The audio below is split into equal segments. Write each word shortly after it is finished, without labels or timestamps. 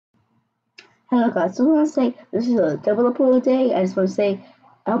Hello guys, so I want to say this is a double upload day. I just want to say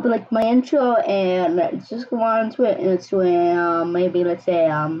I hope you like my intro and let's just go on to it. And it's doing maybe let's say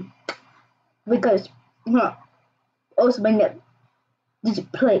because also my net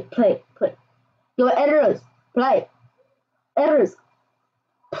just play. Your editors editors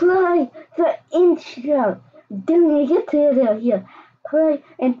play the intro. Then we get to it here. Play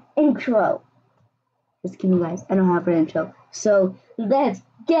an intro. Just kidding guys, I don't have an intro. So let's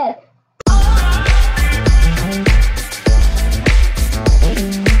get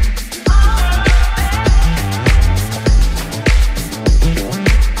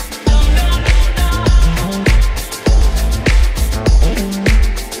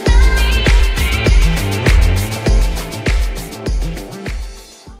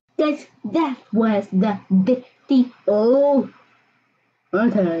guys, that was the video. I'm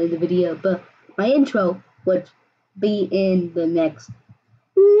not telling you the video, but my intro would be in the next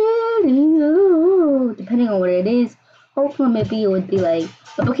video, depending on what it is. Hopefully, maybe it would be like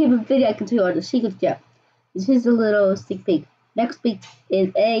a Pokemon video. I can tell you all the secrets. Yeah, this is a little sneak peek. Next week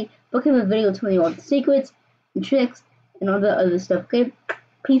is a Pokemon video telling you all the secrets and tricks and all the other stuff. Okay,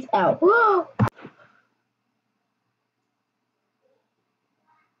 peace out.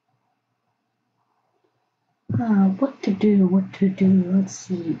 What to do? Let's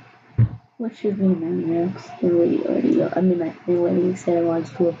see. What should be my next video? I mean, I already said I want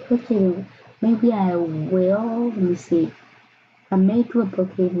to do a Pokemon. Maybe I will. Let me see. I may do a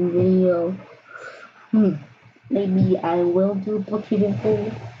Pokemon video. Maybe I will do a Pokemon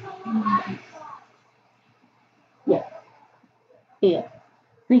video. Yeah. I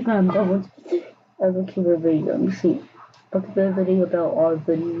think I'm done with a Pokemon video. Let me see. Pokemon video about all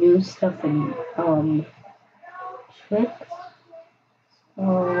the new stuff and tricks.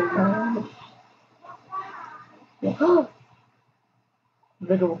 Yeah.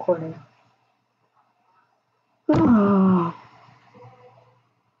 Video recording.